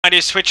It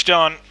is switched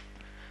on.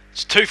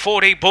 It's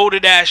 240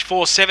 Border Dash,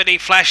 470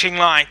 Flashing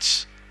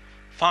Lights,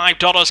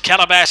 $5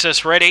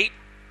 Calabasas ready.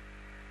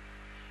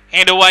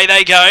 And away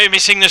they go,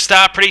 missing the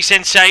start, Pretty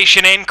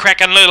Sensation and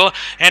Crackin' Little,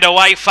 and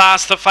away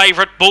fast the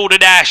favourite Border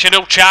Dash, and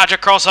he'll charge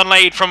across on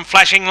lead from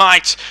Flashing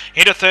Lights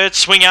into third,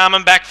 Swing Arm,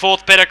 and back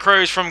fourth, Better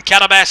Cruise from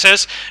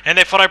Calabasas, and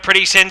they follow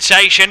Pretty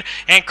Sensation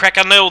and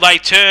Crackin' Little. They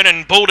turn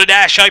and Border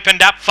Dash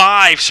opened up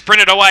 5,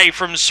 sprinted away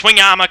from Swing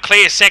Arm, a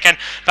clear second,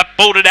 but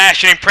Border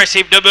Dash an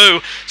impressive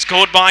debut,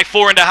 scored by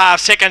 4.5,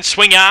 second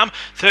Swing Arm,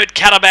 third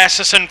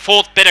Calabasas, and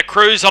fourth Better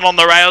Cruise on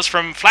the rails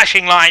from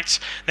Flashing Lights,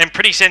 then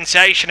Pretty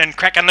Sensation and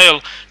Crackin'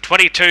 Little.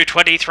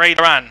 22-23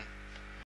 to run.